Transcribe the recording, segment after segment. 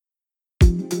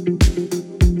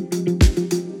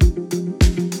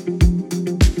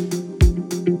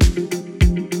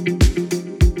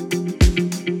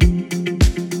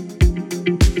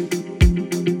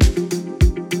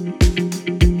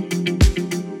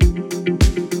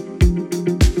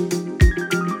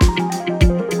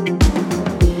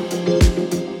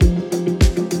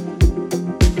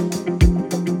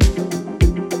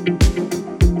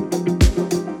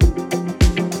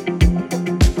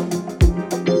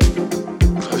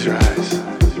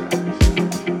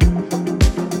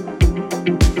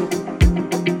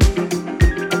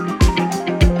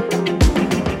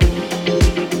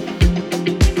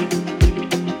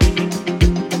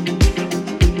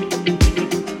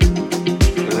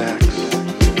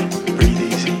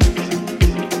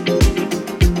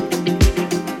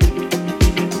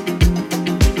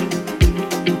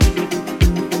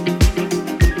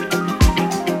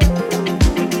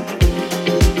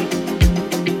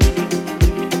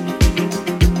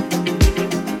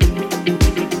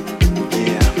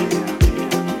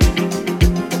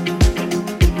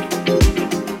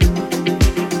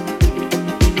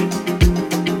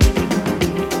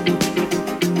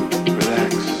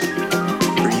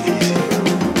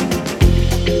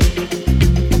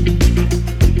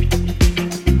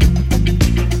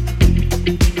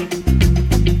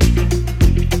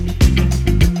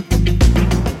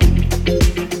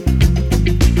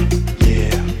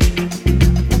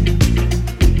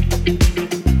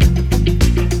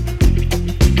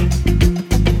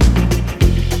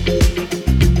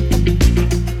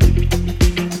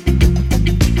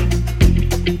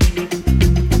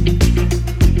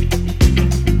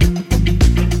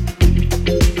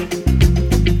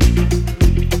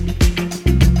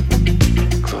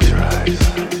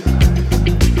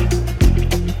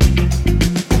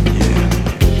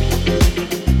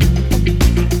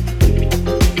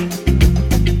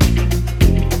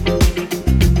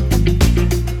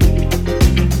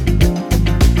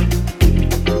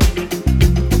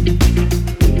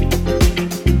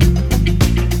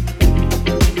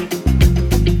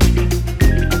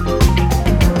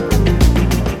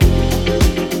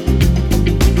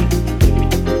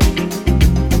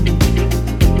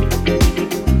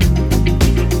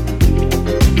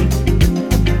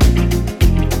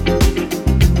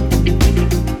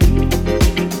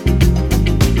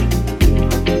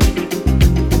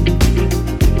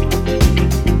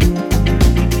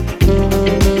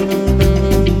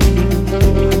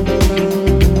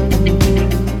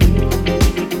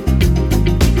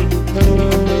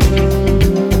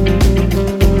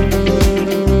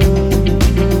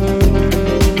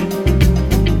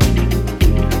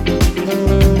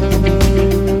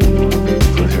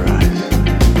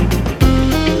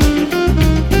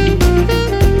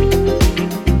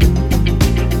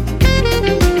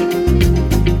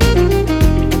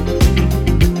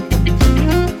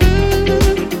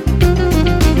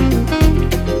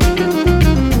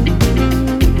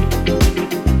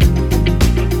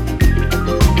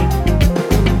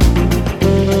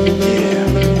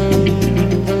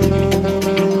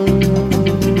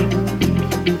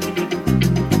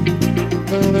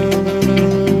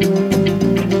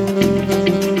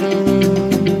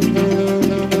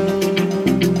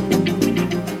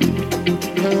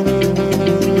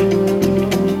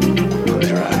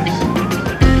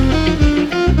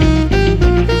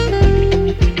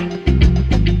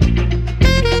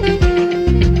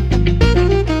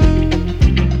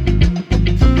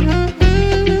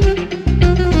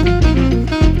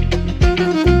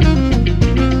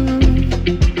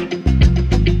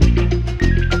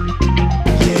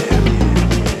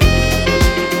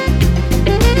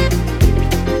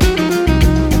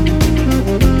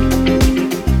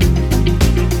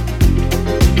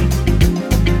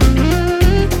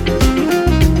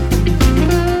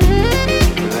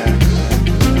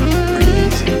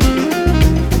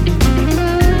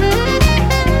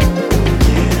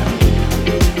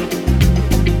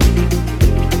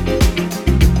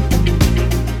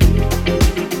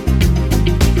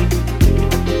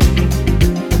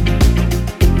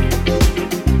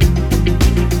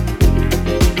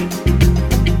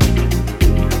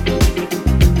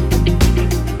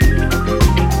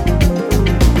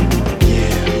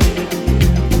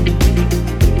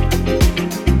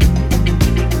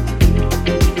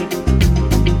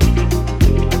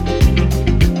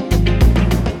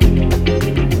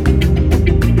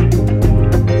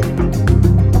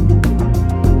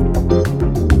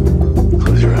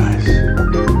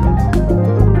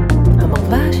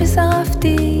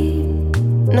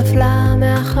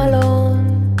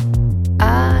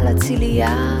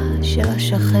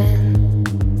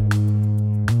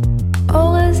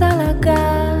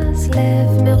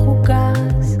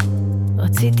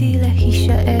רציתי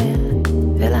להישאר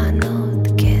ולענות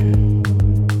כן.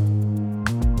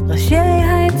 ראשי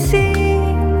העצים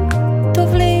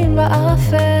טובלים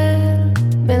בערפל,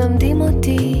 מלמדים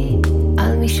אותי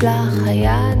על משלח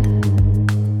היד.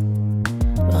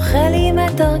 רחלי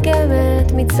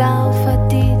מתרגמת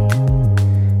מצרפתית,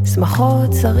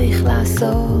 שמחות צריך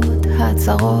לעשות,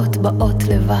 הצרות באות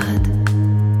לבד.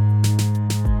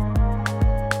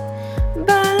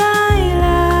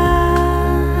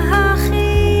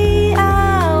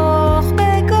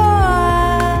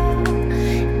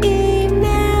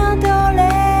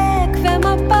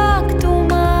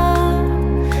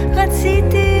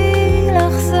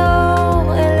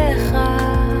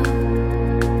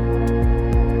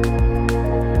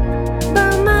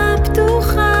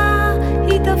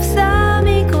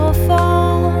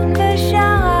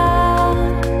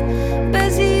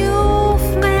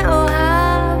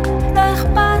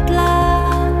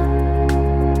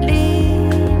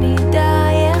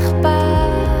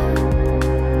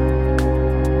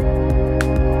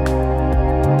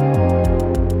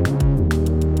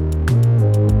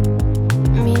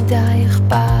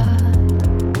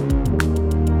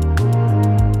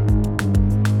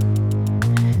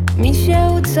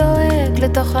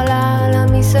 לתוך חלל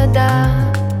המסעדה,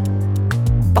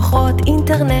 פחות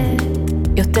אינטרנט,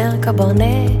 יותר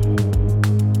קברנט.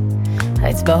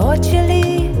 האצבעות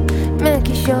שלי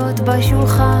מקישות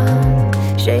בשולחן,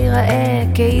 שיראה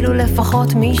כאילו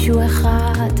לפחות מישהו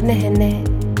אחד נהנה.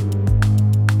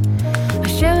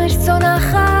 השמש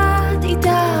צונחת,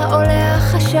 איתה עולה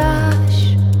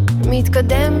החשש,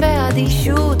 מתקדם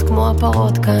באדישות כמו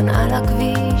הפרות כאן על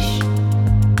הכביש.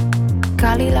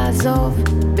 קל לי לעזוב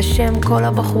בשם כל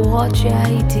הבחורות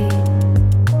שהייתי,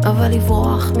 אבל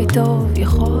לברוח מטוב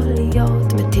יכול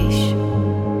להיות מתיש.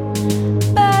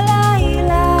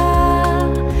 בלילה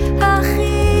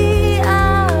הכי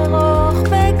ארוך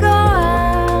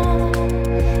בגואה,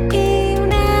 עם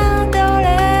נר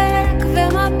דולק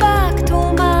ומפה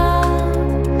כתומה,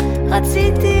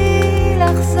 רציתי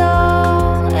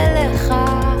לחזור אליך.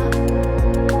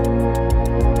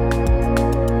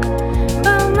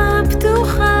 במה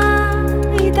פתוחה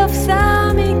היא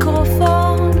תפסה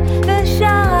מיקרופון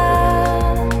ושרה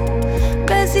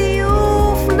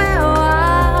בזיוף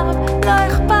מאוהב, לא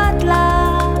אכפת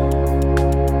לה,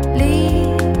 לי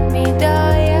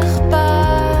מדי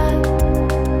אכפת,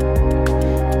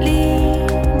 לי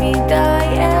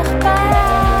מדי אכפת.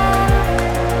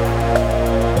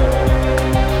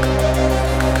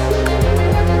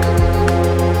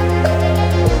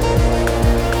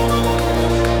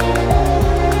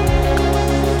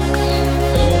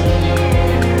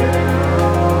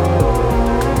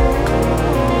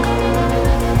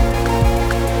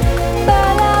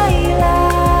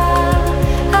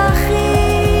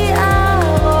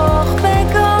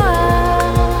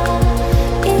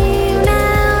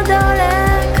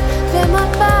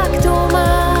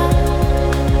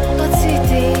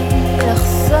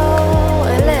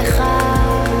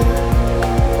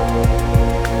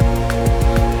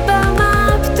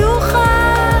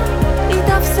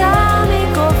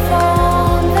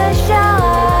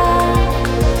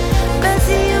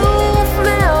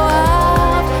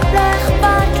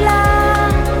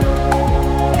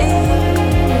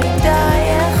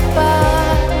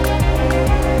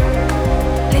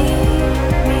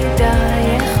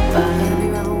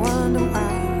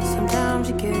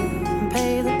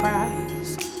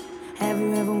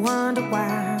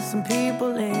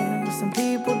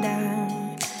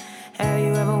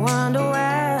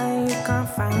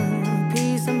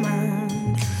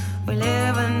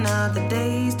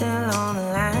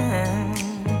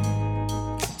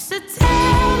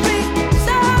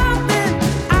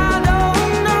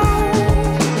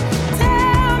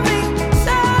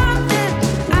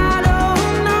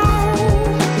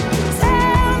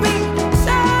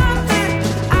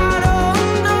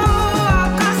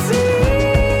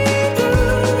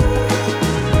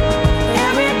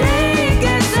 Every day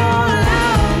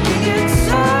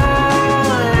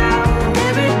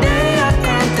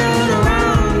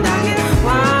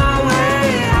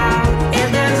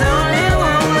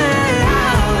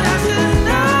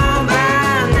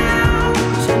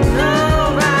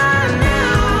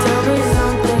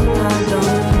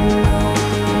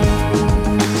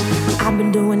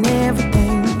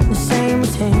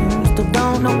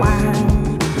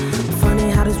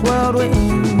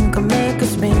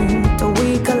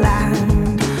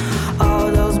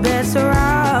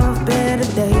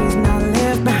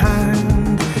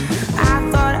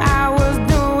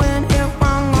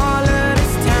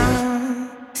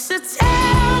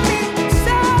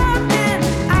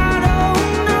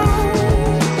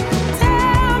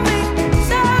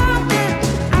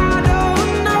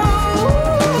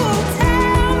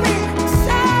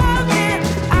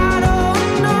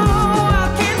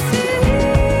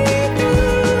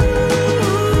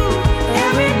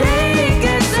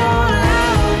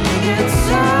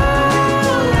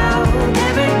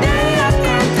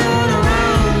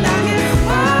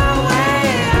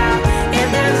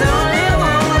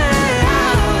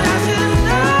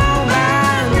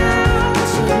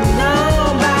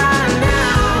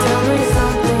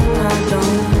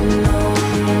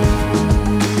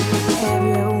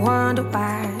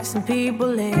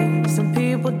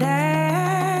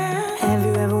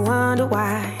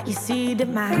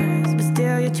demise, but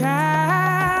still you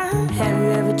try. Have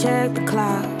you ever checked the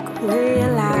clock?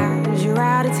 Realize you're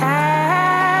out of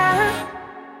time.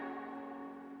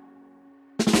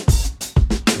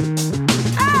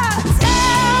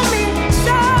 Tell me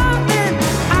something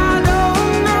I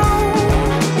don't know.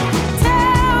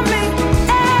 Tell me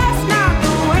that's not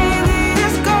the way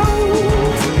this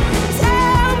goes.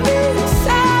 Tell me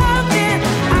something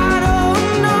I don't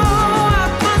know. I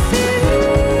can see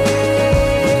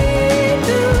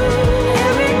through.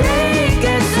 Every day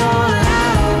gets so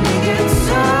loud, it gets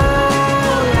so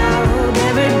loud.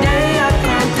 Every day I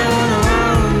can't turn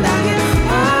around, I get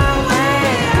one way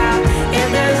out. If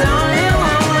there's only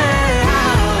one way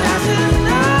out, I should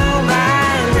know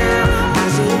by now. I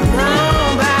should know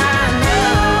by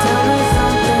now. Tell me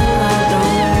something I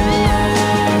don't know.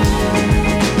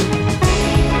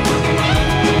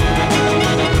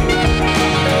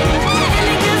 And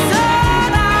it gets so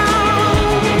loud.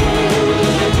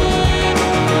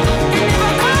 And if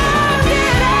I can't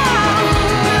get out,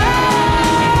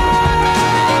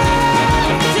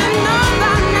 you know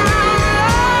by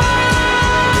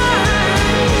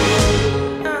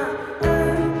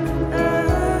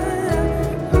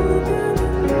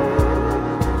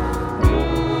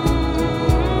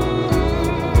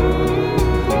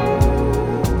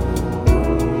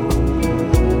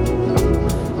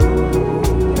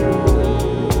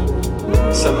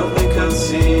Some of me could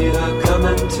see her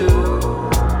coming too.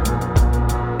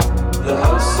 The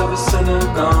house of a sinner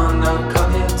gone, now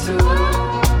come here too.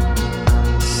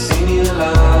 See me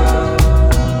alive.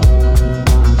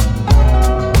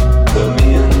 Put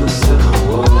me in the civil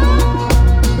war.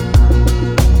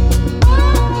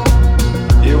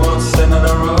 You won't stand on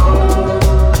a road.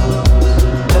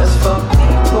 That's for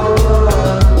people I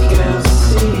can't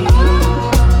see.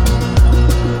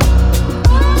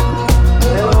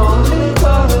 They only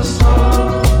got a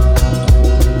song.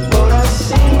 What I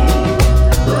see,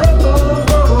 like all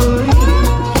the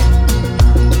leaves.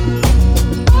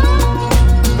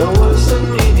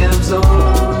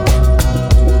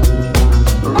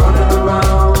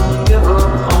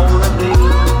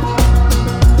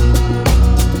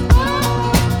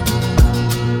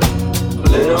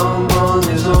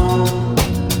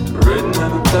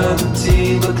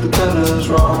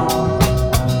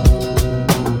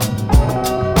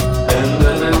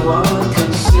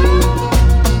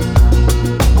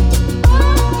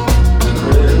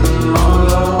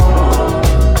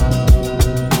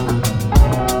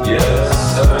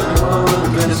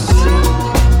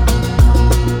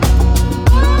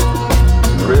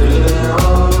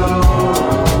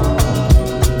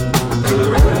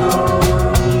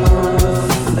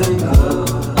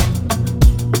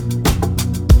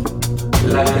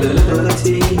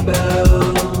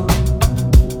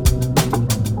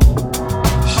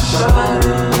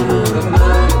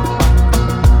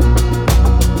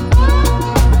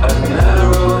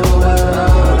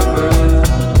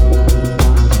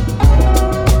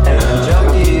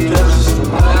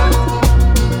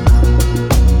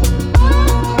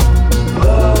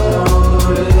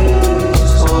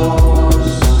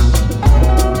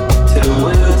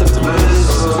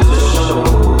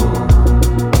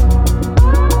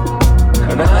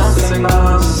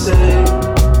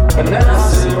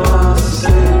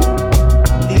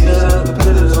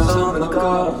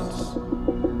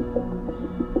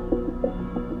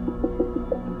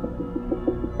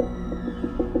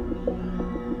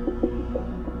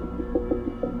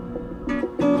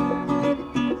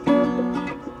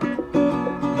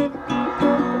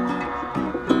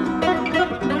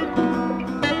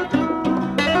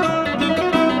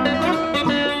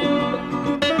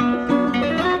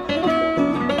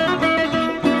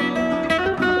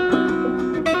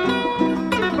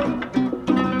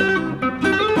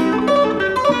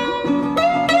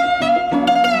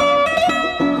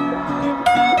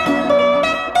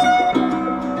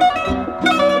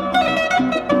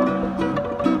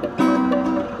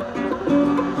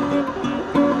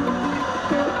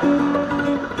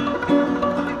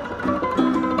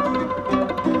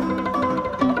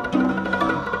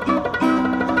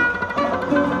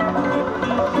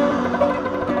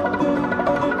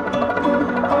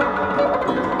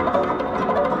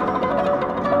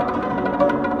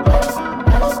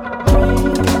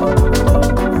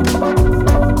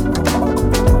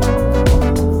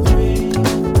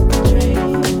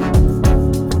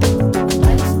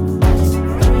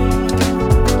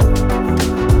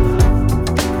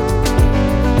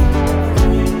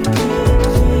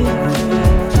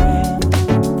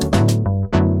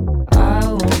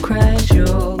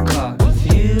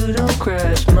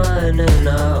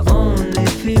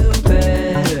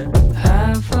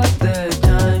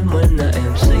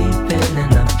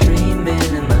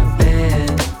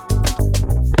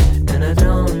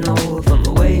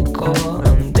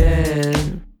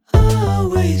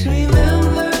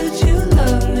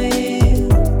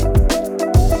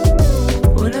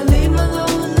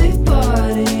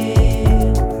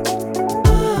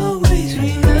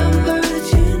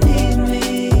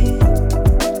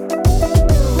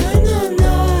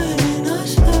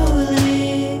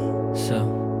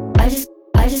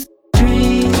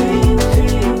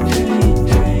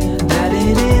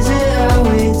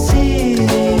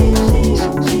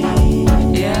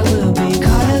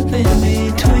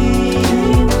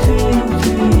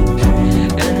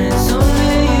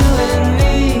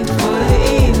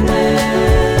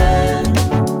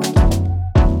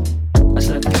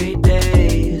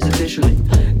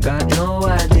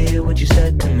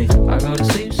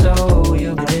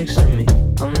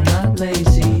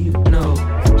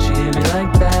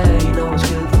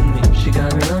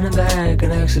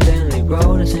 accidentally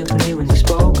wrote a symphony when you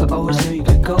spoke. I always knew you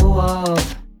could go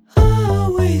off.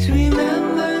 Always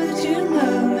remember that you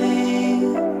love me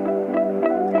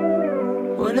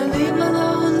when I leave my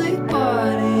lonely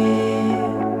body.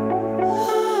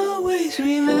 Always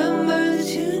remember that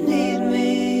you need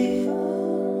me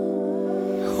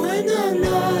when I'm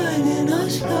not enough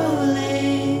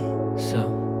slowly. So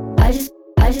I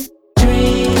just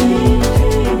dream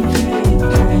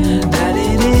that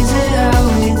it isn't how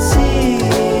it seems.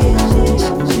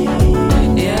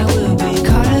 Yeah, we'll be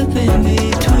caught up in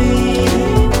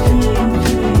between,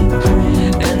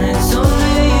 and it's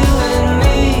only you and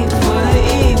me for the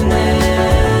evening.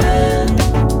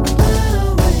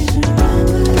 Always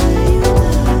remember that you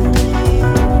love me.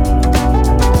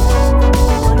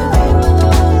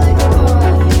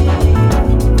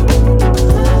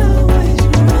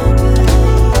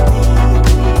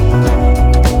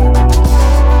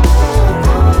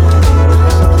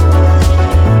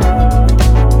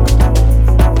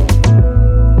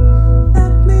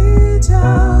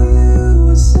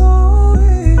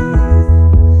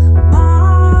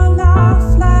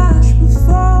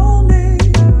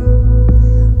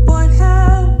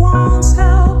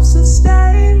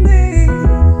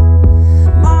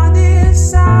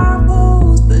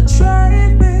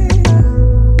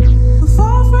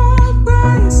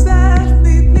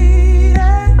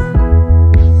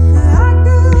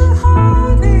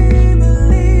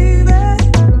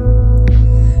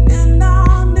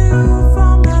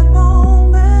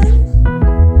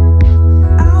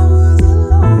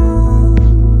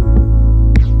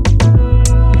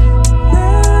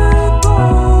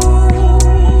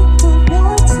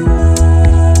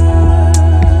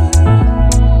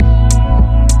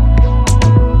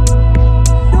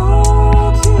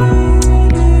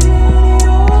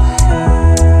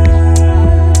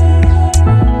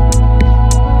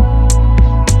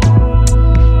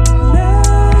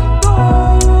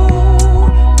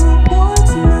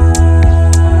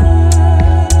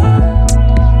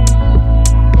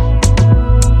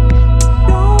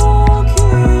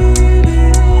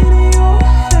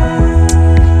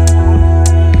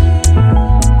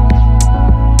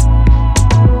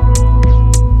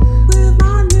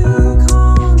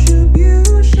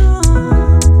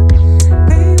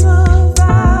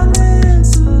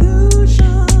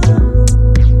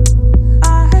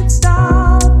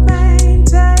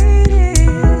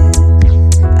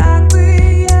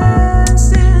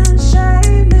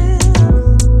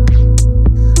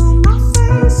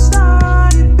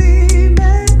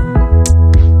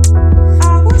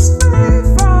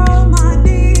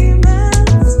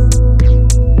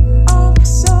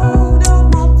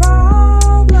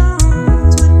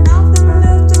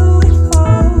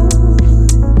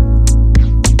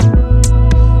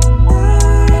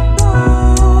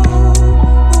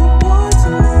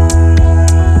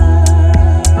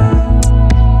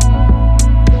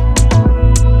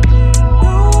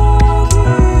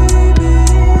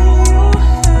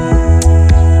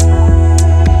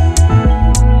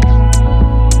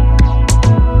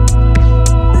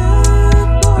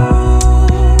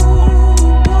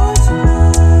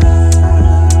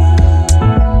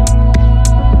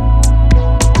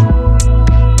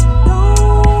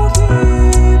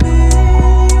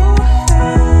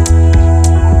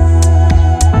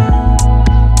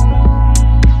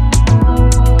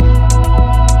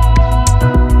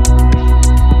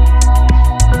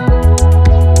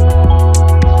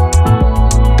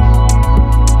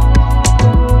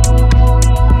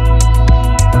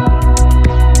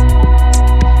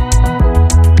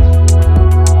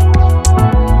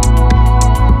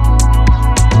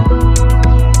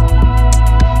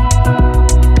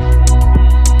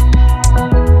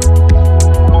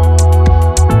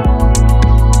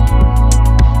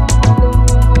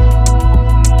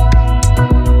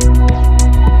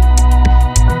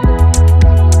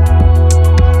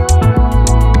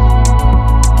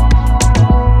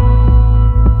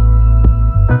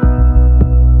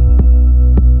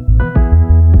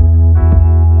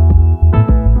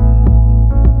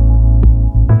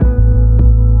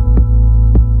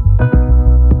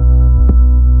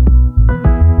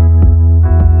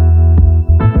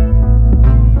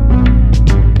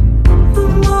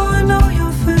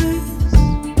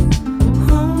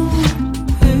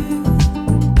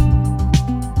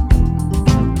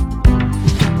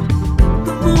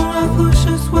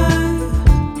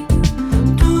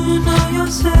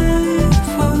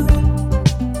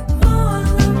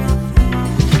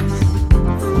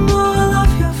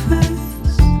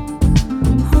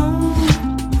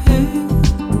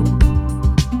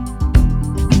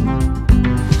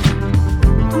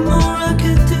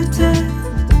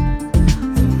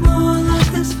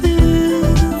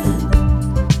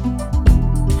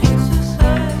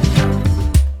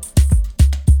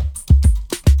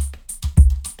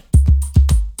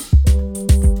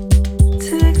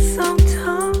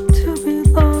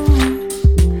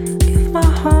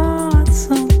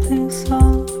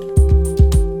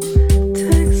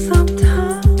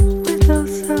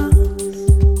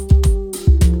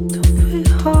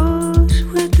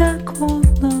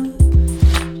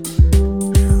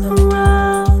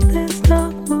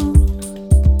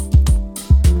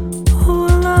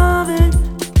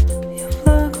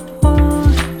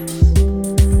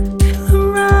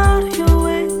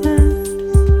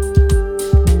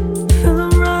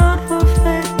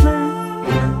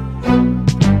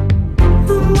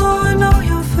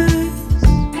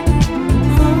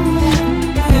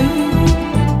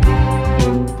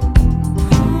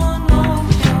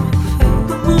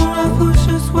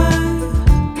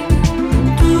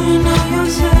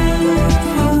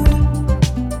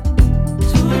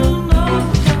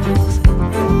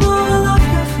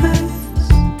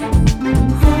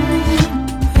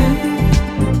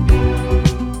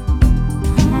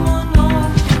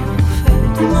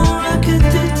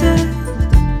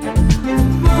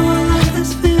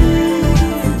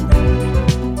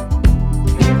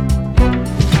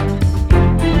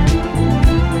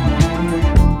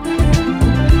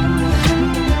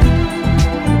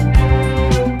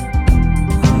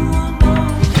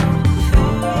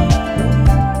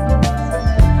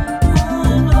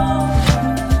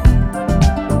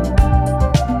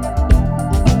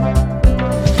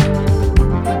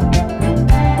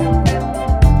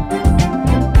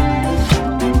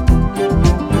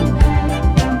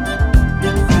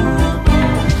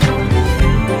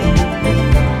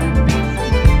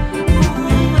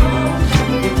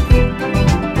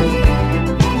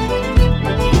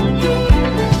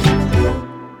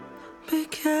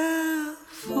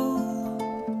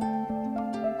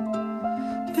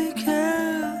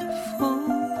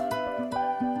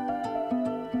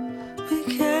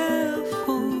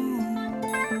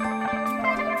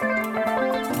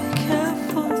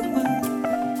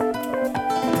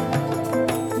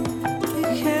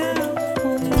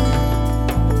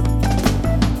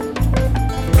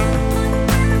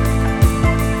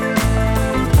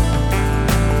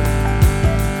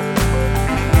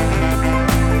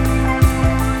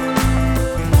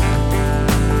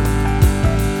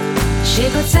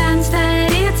 could sense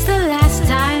that it's the last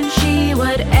time she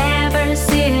would ever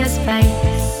see his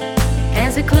face.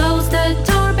 As he closed the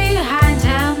door behind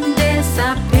him,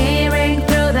 disappearing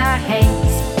through the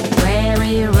haze.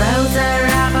 Weary roads are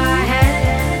up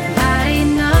ahead, but he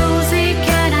knows he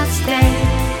cannot stay.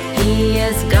 He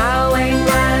is going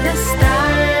where the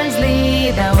stars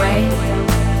lead the way.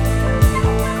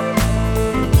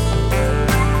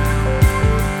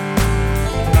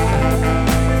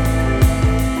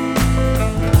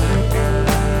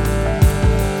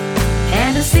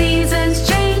 And the seasons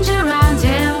change around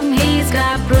him. He's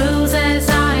got bruises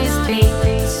on his feet.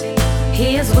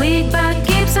 He is weak but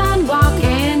keeps on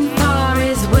walking. For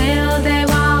his will they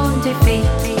won't defeat.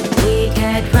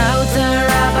 Wicked roads are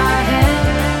up ahead,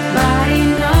 but he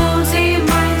knows he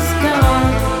must go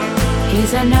on.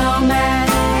 He's a nomad,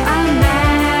 a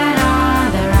man on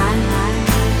the run.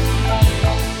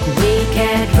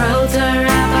 Wicked roads are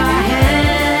up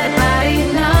ahead, but he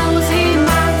knows he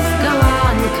must go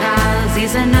on. 'Cause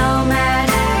he's a nomad,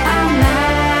 a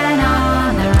man on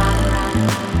the run.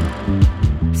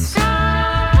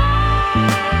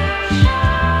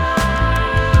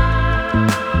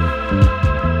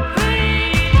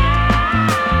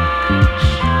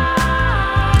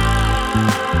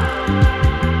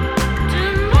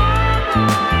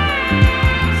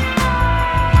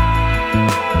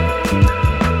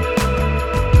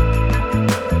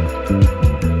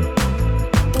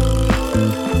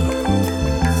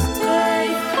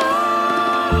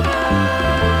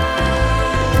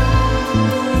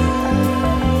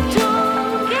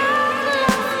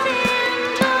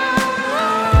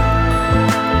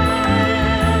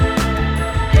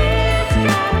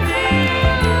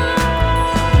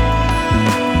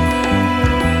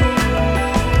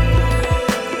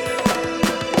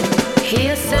 He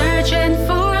is searching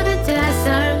for the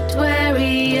desert where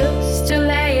he used to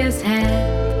lay his head.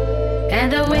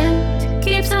 And the wind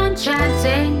keeps on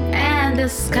chanting, and the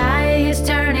sky is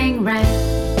turning red.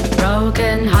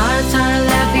 Broken hearts are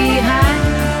left behind,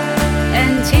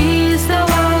 and he's the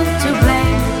one to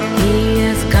blame. He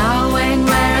is going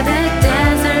where the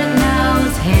desert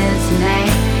knows his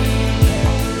name.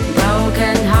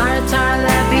 Broken hearts are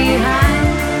left behind,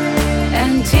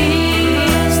 and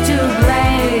he's to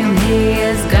blame. He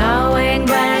is going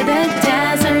where the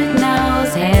desert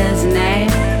knows his name.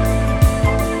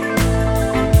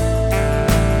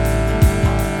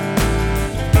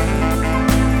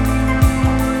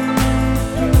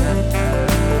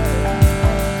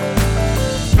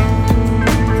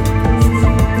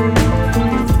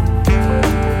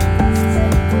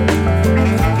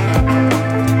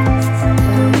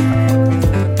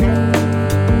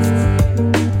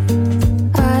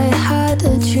 I had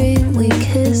a dream we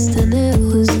kissed and it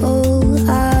was all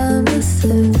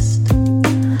amethyst.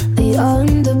 The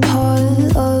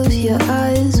underpart of your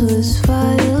eyes was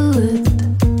violet.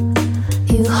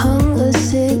 You hung a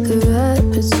cigarette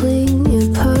between your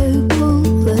purple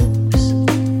lips.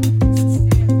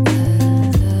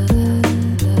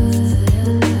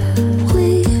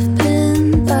 We've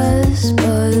been best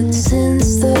buds since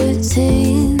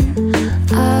 13.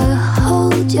 I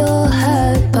hold your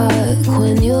head back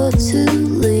when you're too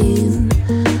lean.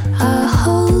 I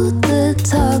hold the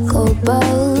Taco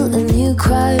Bell and you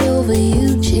cried over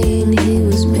Eugene. He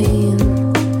was mean.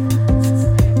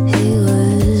 He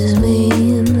was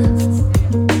mean.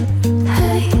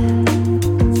 Hey,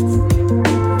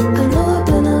 I know I've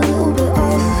been a little bit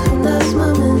off, and that's my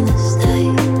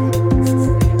mistake.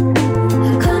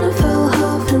 I kinda fell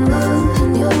half in love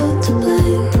and you're to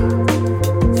blame.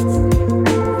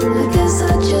 I guess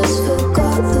I just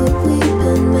forgot that we've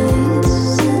been made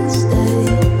since day.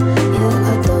 Yeah,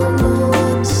 I don't know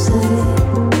what to say.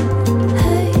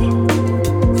 Hey,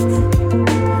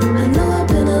 I know I've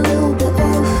been a little bit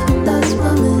off, and that's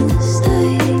my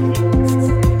mistake.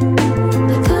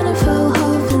 I kinda fell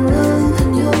half in love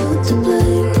and you're to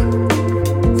blame.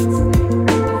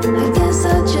 I guess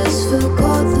I just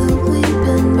forgot that we've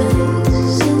been made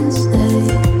since day.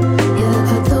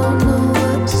 Yeah, I don't know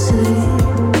what to say.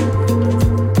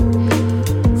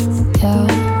 Yeah.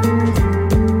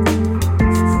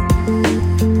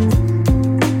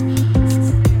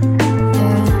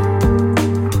 Yeah.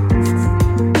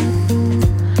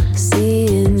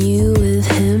 Seeing you with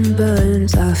him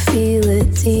burns, I feel it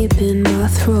deep in my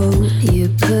throat. You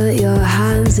put your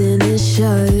hands in his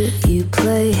shirt, you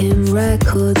play him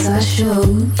records I show.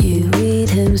 You read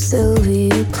him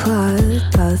Sylvia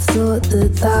Plath, I thought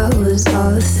that that was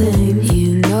our thing.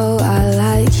 You know I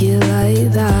like you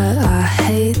like that, I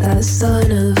hate that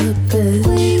son of a bitch.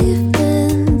 We've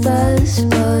been best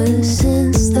buds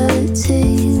since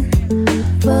 13,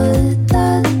 but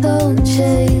that don't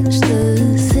change the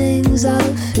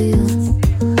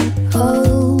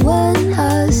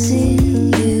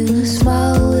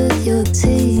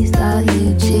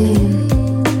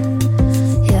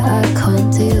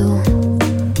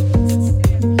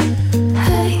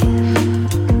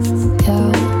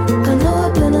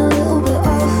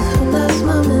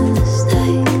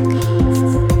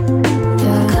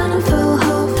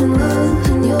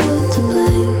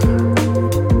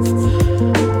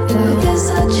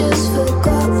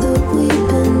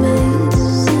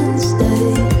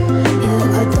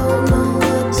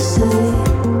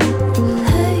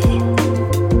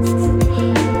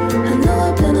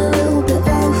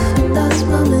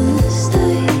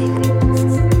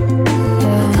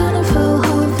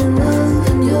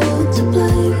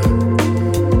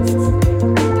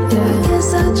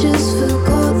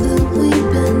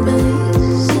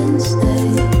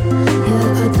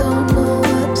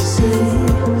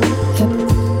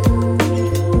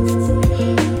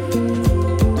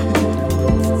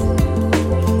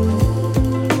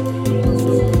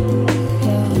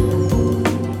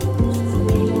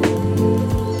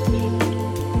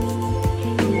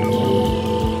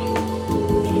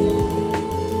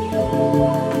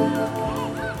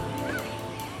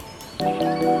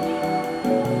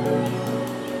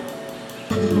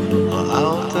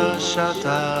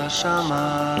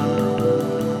שמה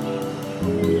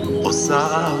עושה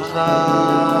אהבה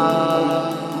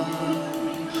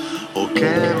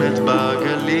רוקמת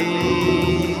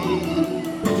בגלים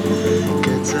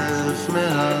קצף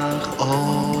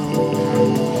מהאור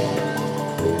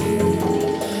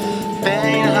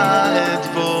בין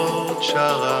האדבות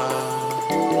שרה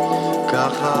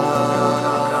ככה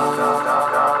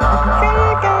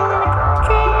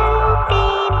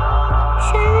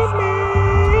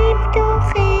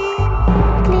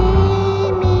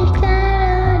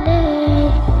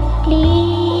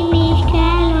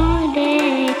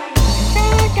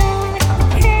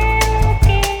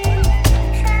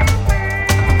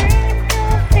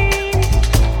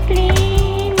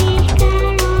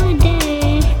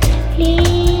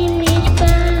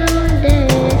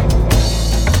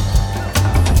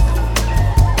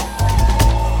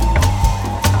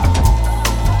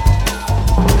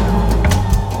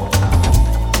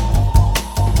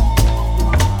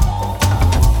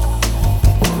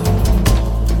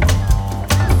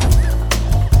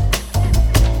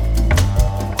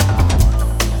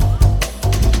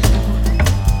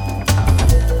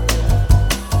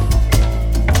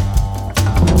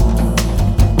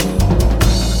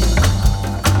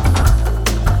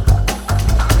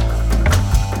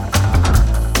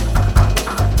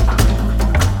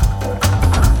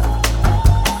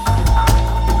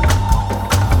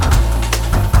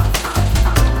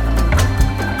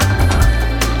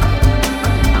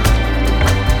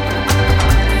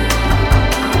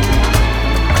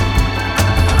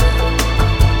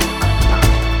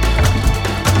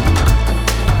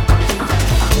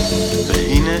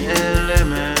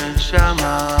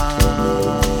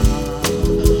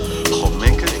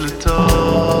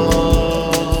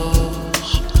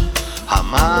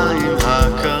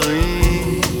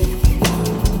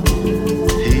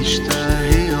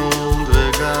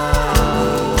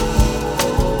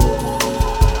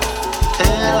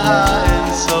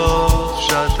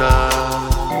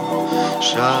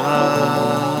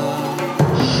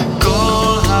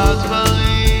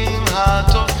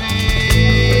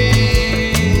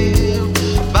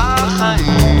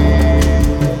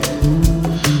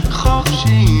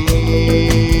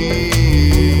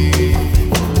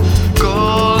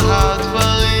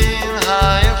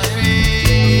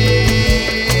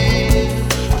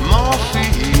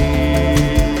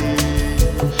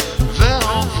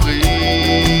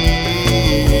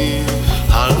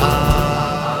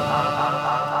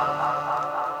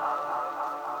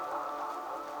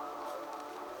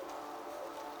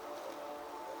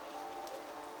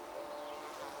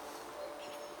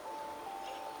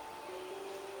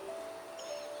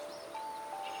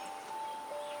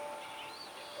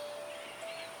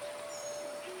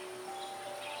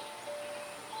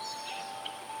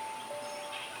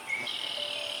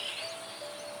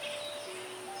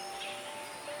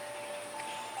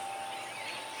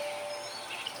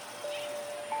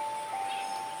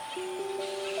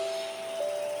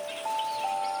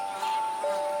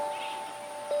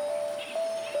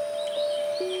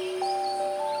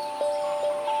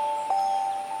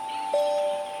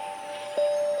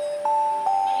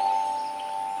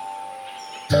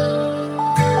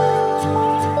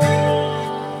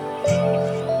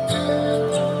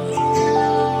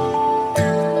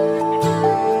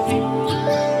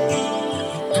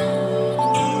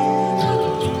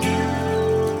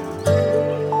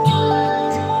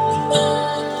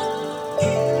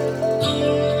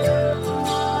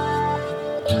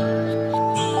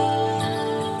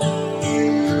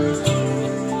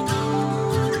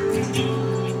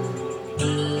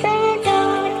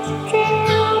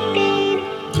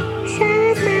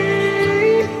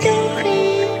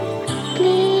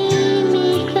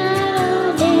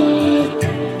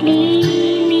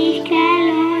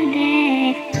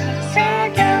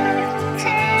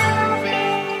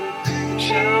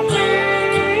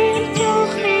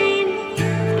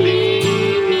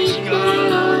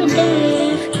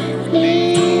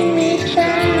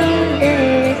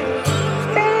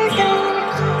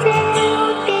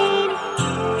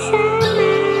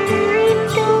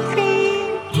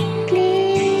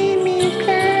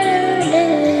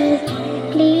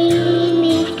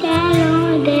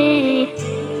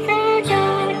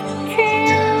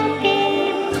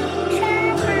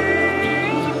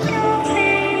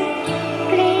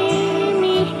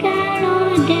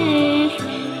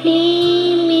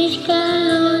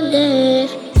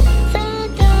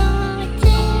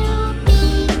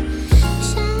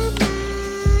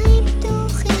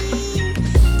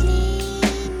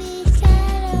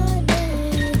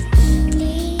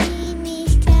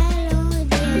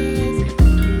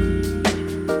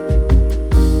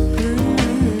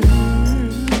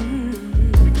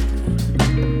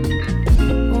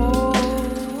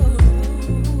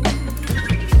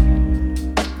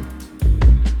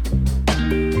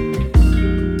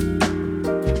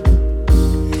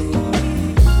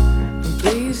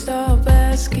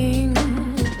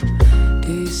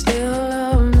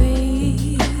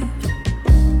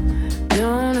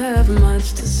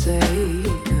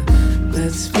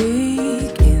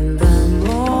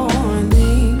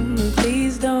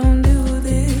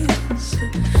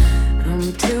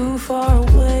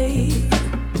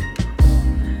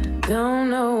Don't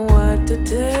know what to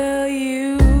tell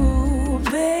you,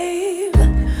 babe.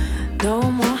 No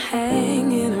more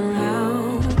hanging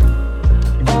around.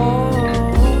 Oh,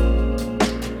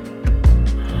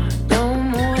 no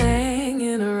more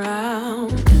hanging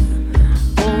around.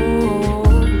 Oh,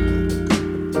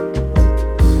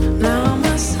 now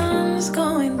my sun's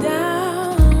going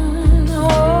down.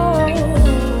 Oh,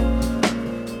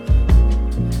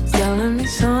 telling me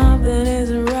something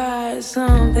isn't right,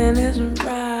 something isn't right.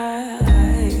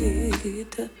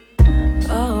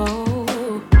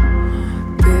 Oh,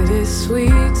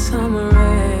 bittersweet summer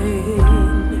rain,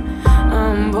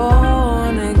 I'm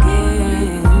born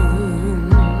again.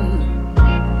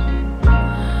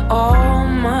 All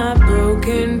my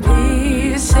broken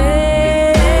pieces,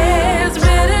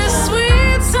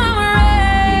 bittersweet summer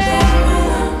rain,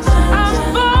 I'm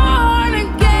born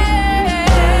again.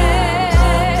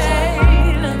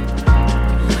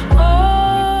 Oh,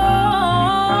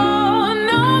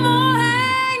 no more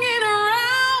hanging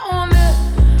around.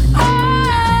 Oh,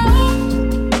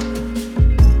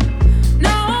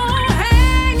 no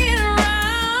hanging around.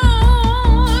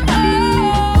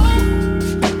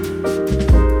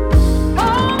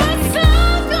 Oh, my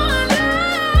sun's gone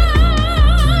down.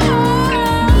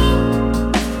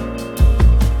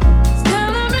 It's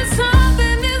telling me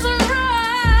something isn't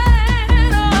right.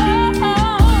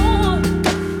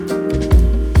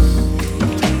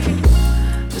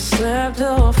 I slept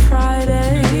all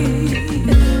Friday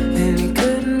and he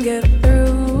couldn't get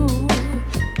through.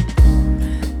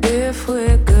 If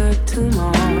we're good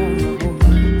tomorrow,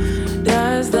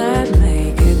 does that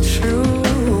make it true?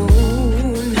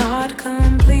 Not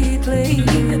completely.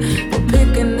 We're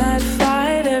picking that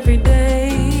fight every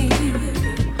day.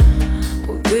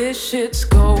 Well, this shit's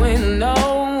going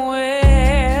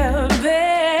nowhere,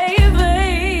 baby.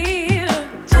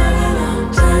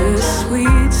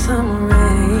 Bittersweet summer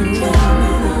rain,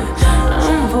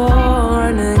 I'm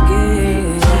born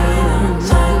again.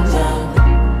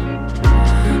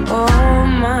 All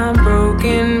my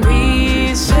broken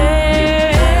pieces,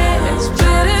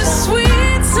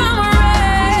 bittersweet summer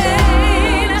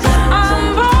rain, I'm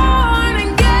born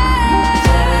again.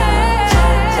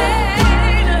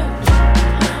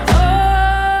 Oh,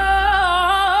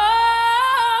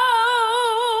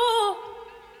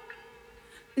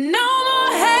 no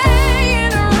more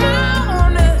hanging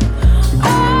around.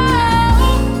 Oh,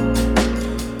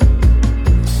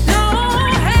 no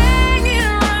hanging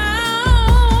around.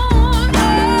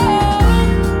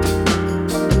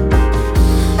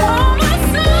 Oh, my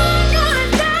sun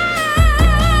going down.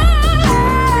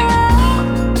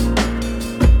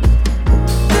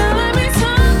 Telling me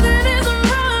something isn't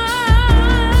right.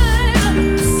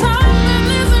 Something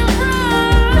isn't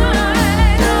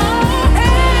right. No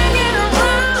hanging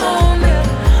around.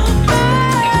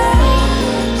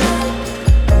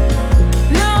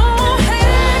 No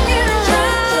hanging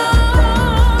around.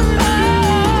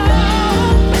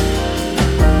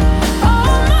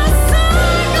 Oh, my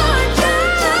sun going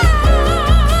down.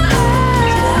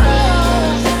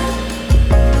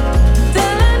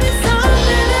 Telling me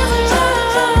something isn't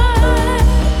right.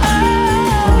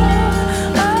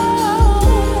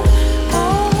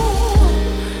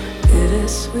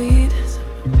 Bittersweet.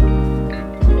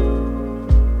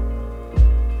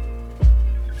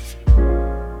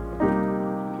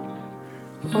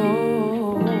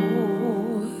 Oh,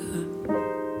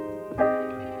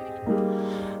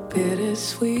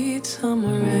 bittersweet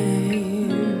summer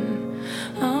rain,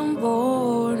 I'm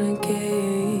born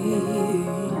again.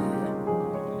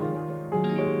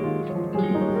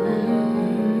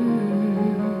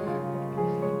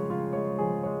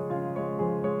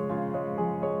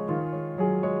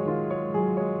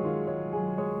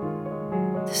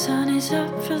 The sun is up,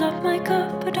 fill up my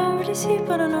cup. I don't really see,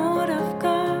 but I know what I've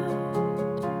got.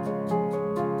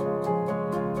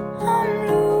 I'm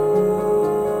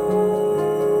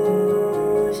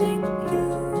losing you.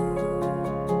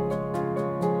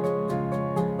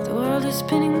 The world is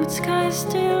spinning, but sky is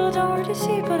still. Don't really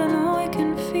see, but I know I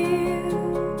can feel.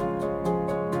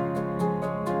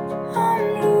 I'm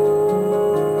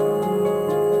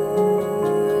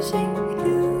losing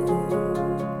you.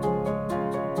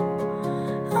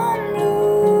 I'm losing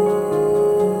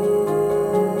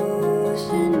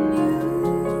you.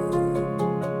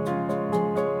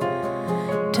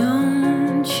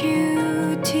 Don't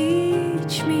you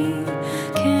teach me,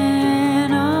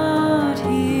 cannot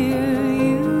hear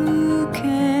you,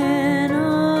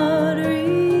 cannot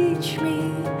reach me.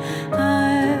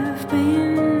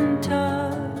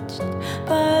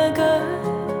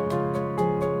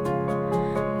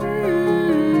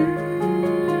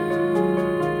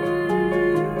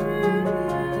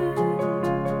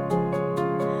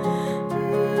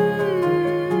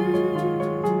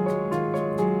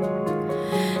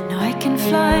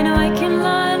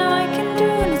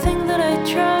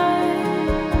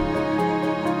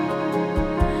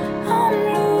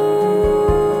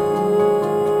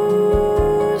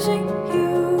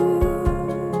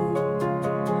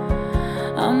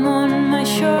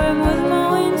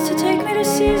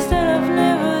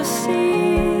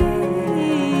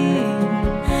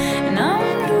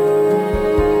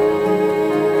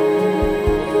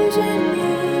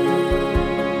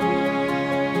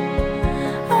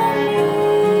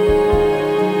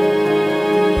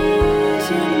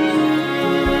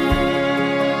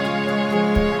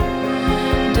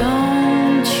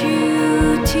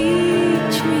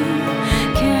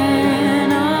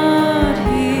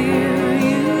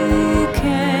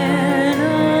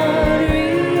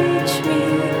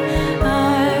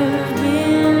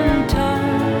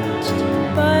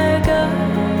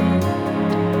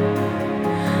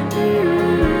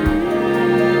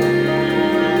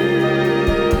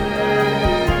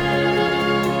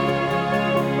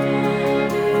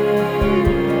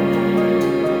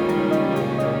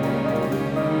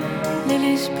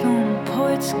 Lilies bloom,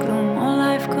 poets gloom, all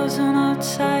life goes on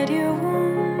outside your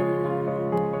womb.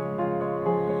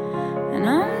 And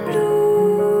I'm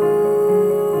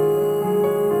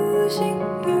losing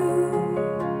you.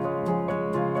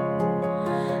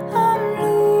 I'm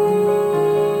losing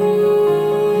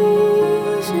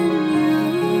you.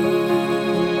 I'm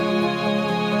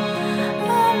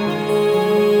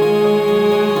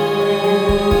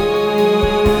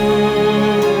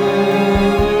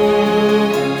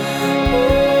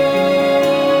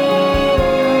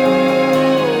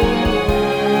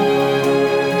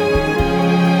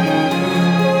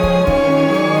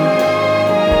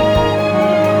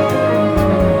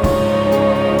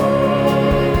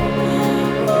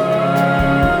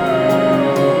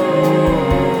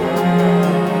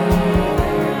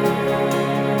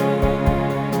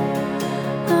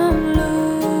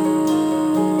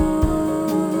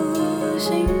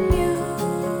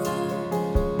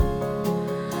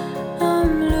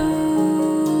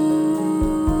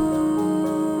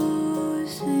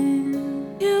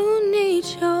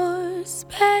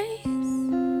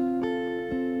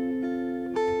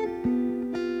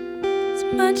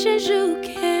much as you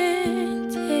can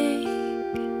take.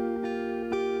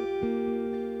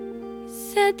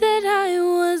 Said that I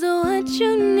was what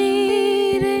you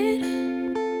needed.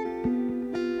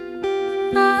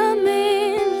 I'm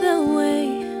in the way.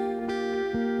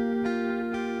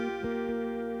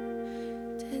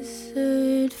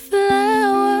 Desert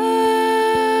flower.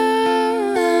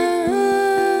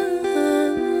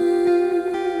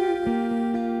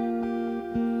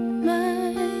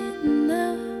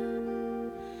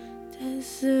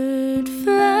 Desert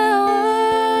flower,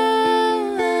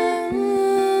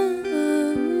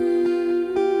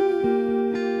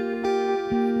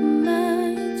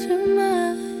 too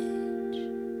much.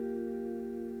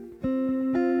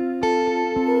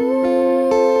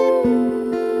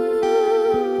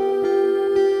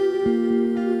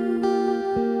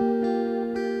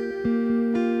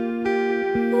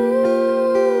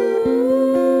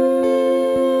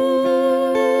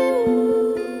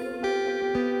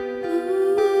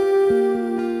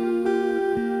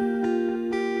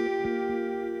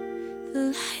 The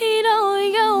light on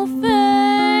your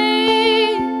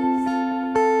face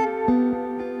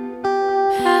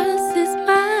passes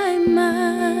my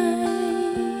mind.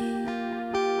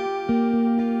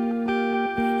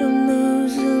 Don't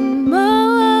lose a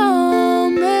moment.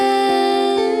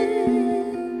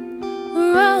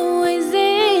 We're always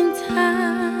in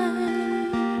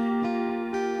time.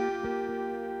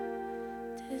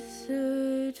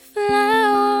 Desert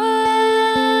flower.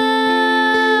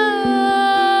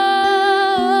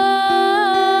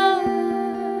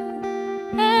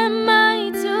 Am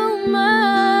I too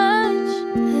much?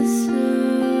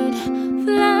 Desert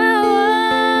flower.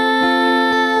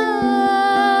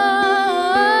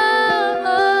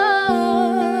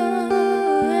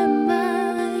 Am I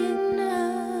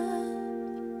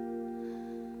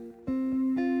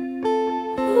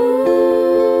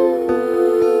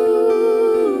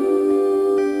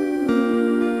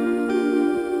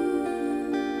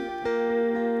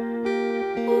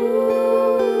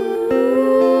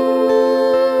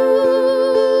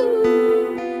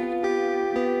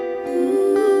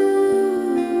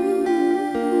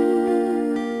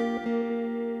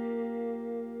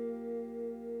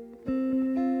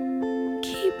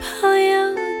keep all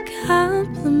your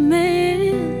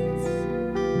compliments.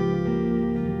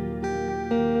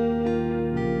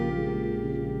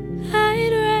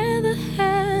 I'd rather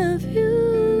have you.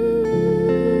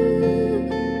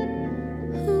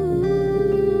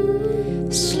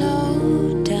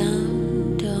 Slow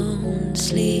down, don't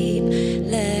sleep.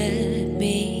 Let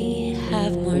me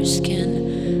have more skin.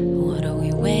 What are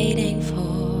we waiting for?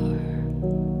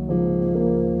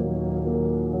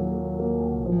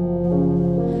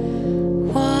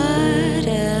 What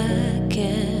a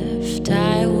gift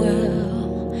I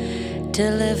will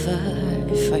deliver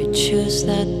if I choose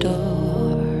that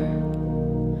door.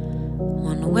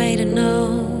 One way to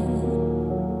know.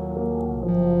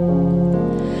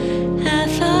 I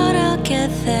thought I'll get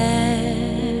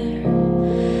there.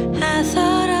 I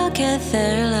thought I'll get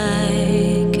there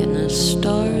like in a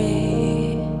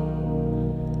story,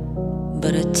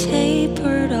 but it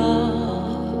tapered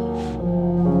off.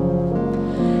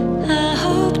 I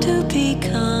hope to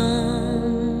become.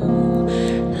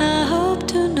 I hope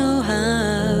to know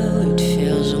how it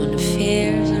feels when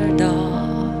fears are dark.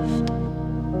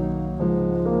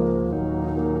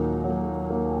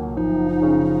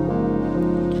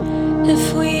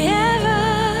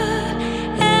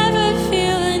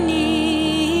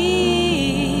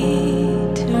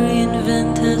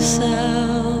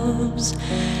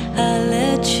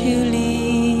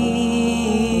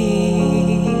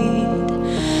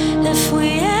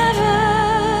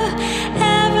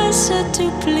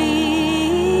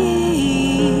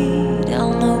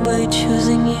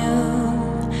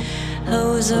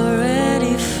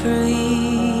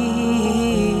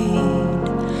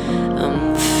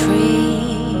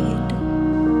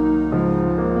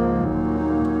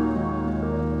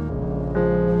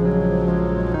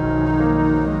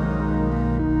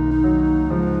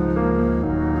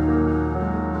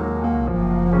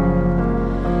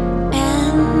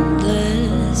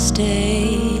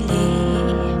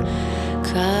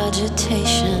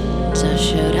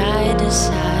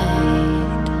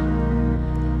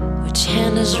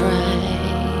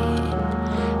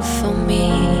 for me.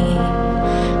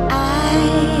 I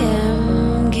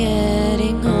am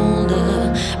getting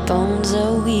older, bones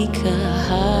are weaker,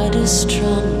 heart is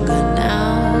stronger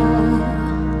now.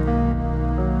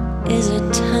 Is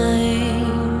it time?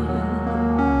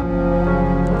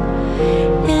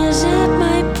 Is it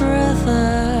my brother?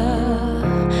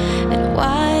 And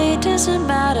why does it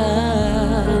matter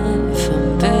if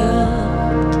I'm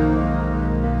built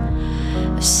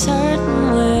a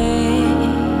certain way?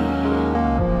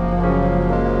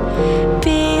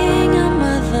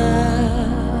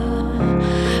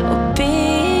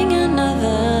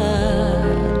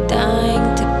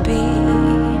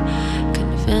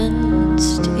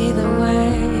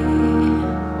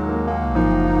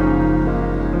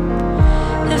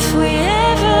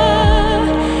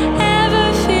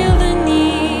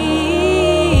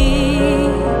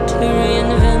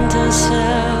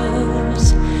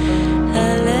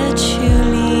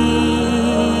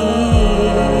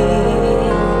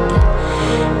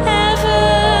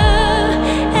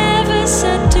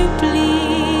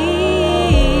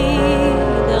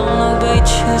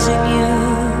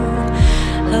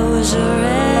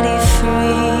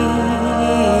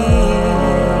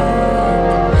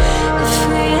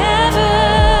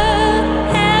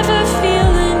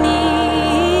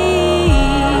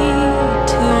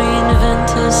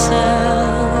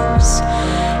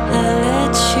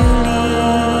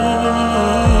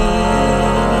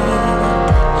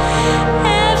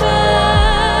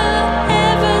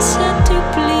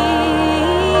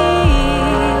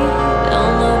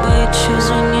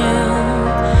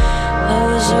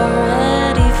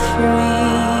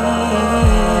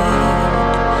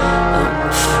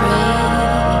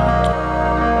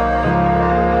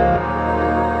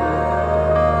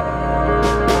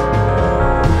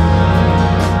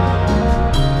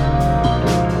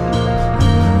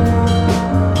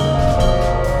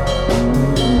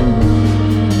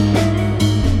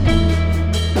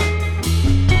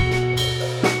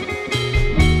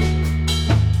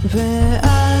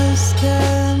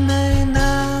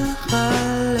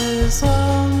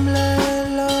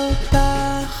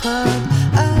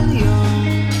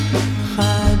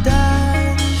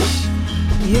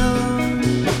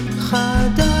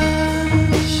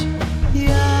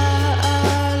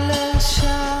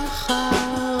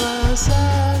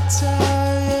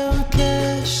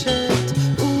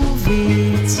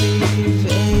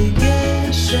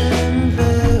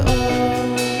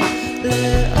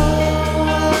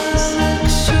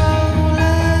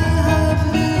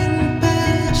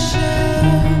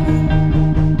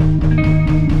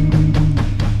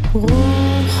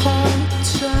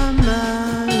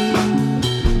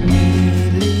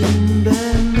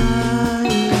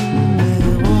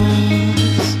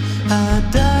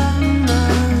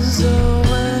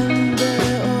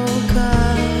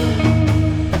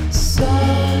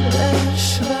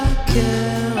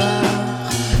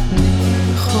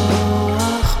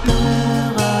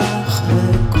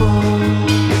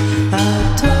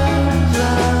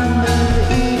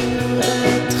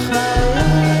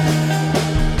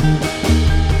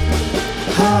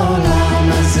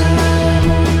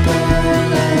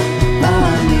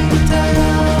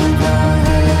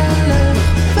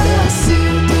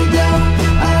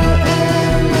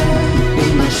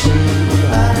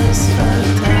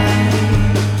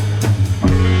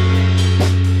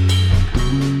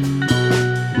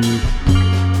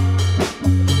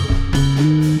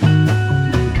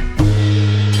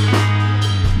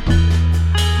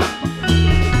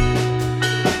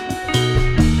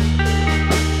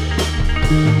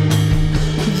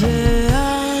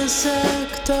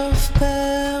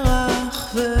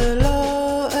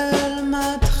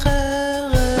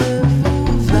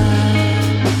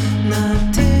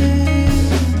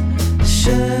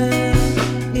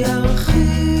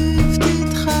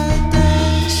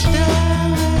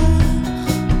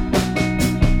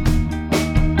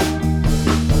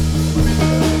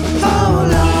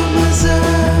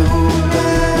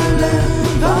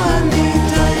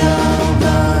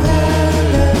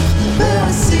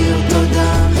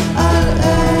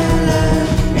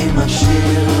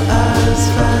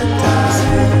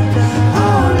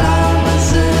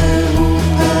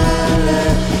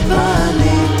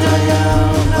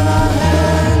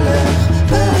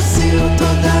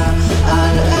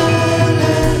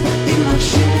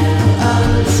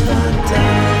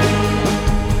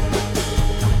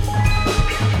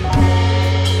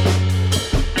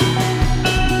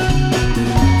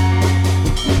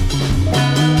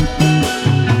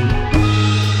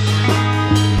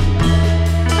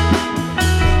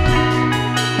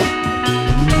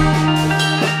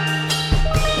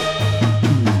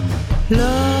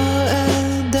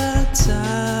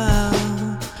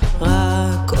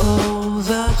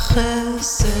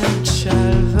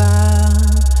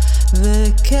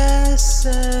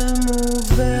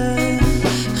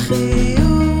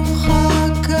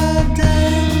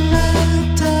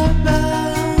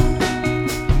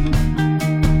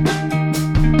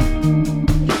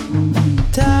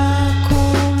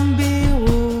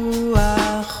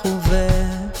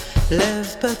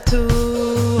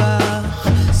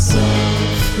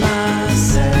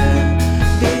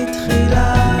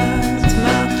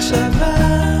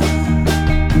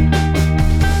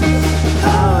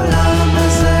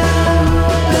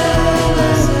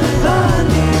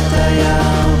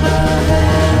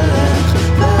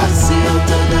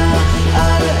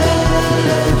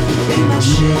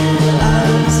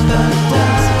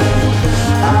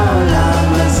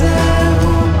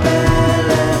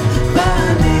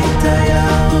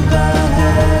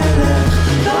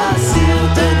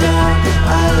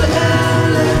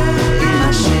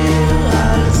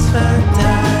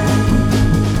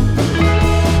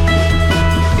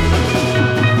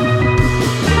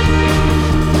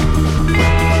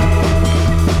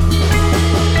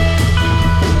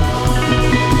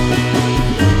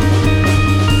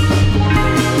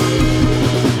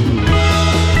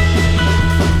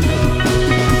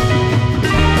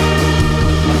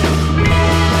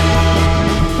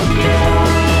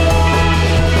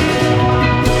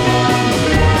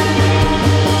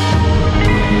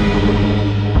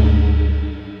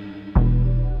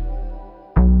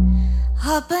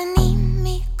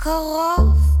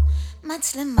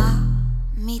 מצלמה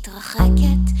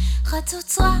מתרחקת,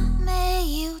 חצוצרה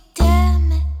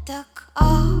מיותמת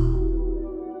תקעה,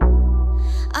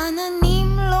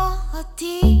 עננים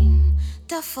לוהטים,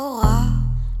 תפאורה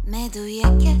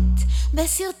מדויקת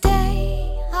בסרטי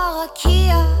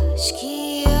הרקיע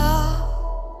שקיעה.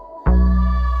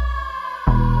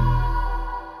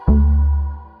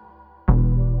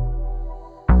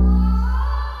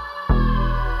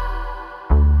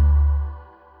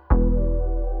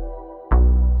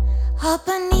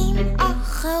 הפנים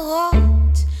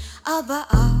אחרות,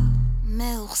 הבאה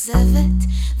מאוכזבת,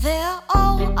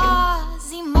 והאור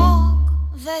אז ימוג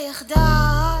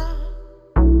ויחדל.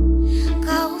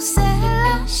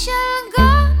 קרוסלה של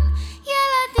גן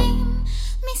ילדים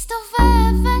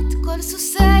מסתובבת, כל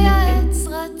סוסי העץ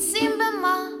רצים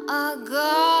במעגל.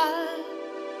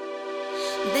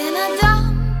 בן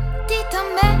אדם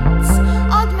תתאמץ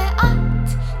עוד מעט,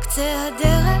 קצה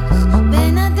הדרך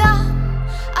בן אדם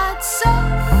עד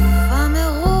סוף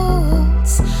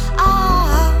המרוץ.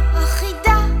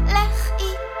 החידה לך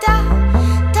איתה,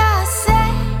 תעשה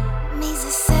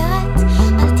מזה סרט,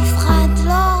 אל תפחד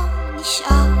לא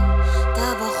נשארת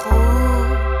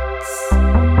בחוץ,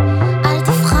 אל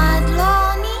תפחד לא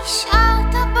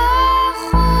נשארת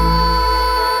בחוץ.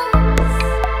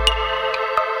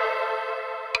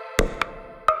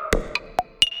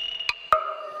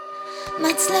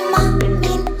 מצלמה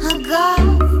מן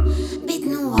הגב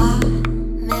בתנועה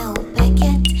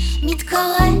מאופקת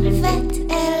מתקרבת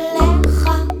אליך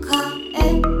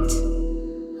כעת,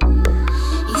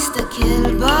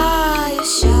 הסתכל בה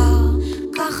ישר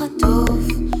ככה טוב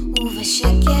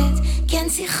ובשקט, כן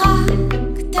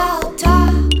שיחקת אותה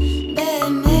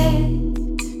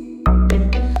באמת.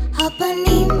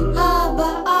 הפנים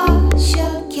הבאה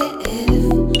של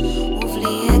כאב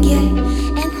ובלי הגה,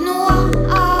 אין תנועה,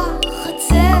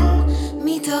 החצל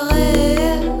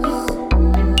מתארך,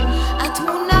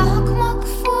 התמונה כמו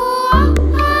קפואה,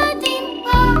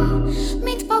 הדמעה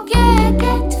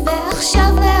מתפוגגת,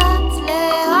 ועכשיו לאט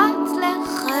לאט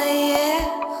לחייך.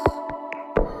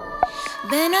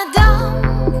 בן אדם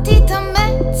תתאמץ